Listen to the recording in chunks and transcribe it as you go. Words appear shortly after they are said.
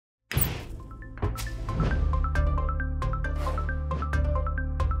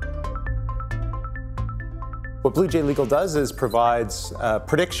What BlueJay Legal does is provides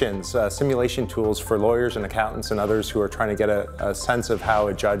predictions, simulation tools for lawyers and accountants and others who are trying to get a sense of how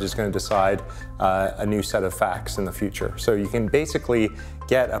a judge is going to decide a new set of facts in the future. So you can basically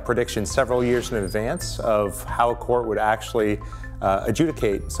get a prediction several years in advance of how a court would actually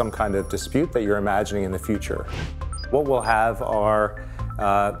adjudicate some kind of dispute that you're imagining in the future. What we'll have are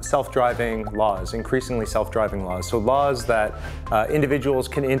self-driving laws, increasingly self-driving laws. So laws that individuals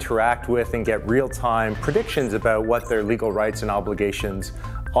can interact with and get real-time predictions about what their legal rights and obligations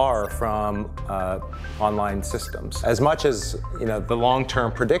are from online systems. As much as the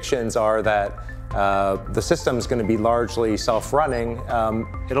long-term predictions are that the system is going to be largely self-running,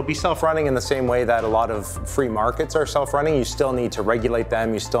 it'll be self-running in the same way that a lot of free markets are self-running. You still need to regulate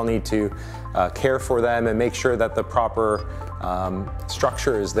them, you still need to care for them and make sure that the proper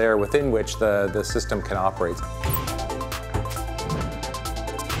structure is there within which the system can operate.